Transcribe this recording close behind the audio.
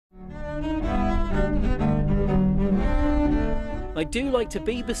I do like to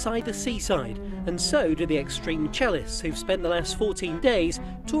be beside the seaside, and so do the Extreme Cellists, who've spent the last 14 days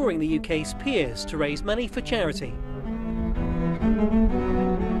touring the UK's piers to raise money for charity.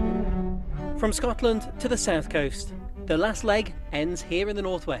 From Scotland to the south coast, the last leg ends here in the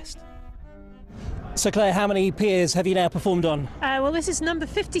northwest. So Claire, how many piers have you now performed on? Well, this is number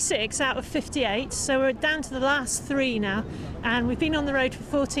 56 out of 58, so we're down to the last 3 now, and we've been on the road for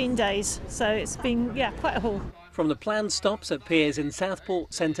 14 days, so it's been, quite a haul. From the planned stops at piers in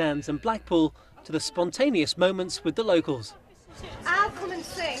Southport, St Anne's and Blackpool to the spontaneous moments with the locals. I'll come and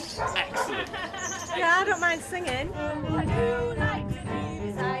sing. Excellent. Yeah, I don't mind singing. Oh, I do like to be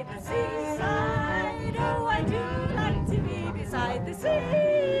beside the seaside. Oh, I do like to be beside the sea.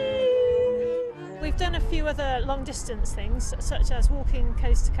 We've done a few other long distance things, such as walking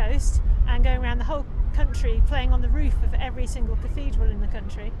coast to coast and going around the whole country, playing on the roof of every single cathedral in the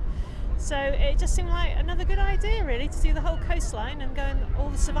country. So it just seemed like another good idea, really, to do the whole coastline and go on all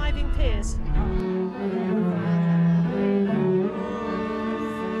the surviving piers.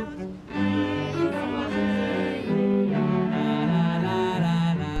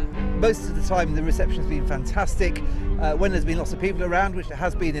 Most of the time the reception's been fantastic. When there's been lots of people around, which there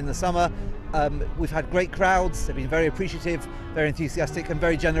has been in the summer, we've had great crowds. They've been very appreciative, very enthusiastic and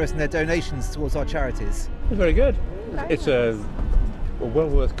very generous in their donations towards our charities. Very good. It's a well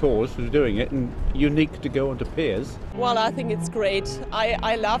worth cause for doing it, and unique to go onto piers. Well, I think it's great.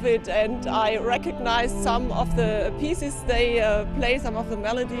 I love it, and I recognize some of the pieces they play, some of the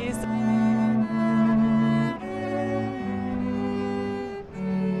melodies.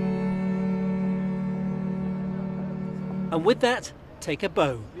 And with that, take a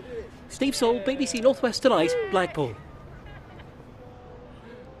bow. Steve Saul, BBC Northwest Tonight, Blackpool.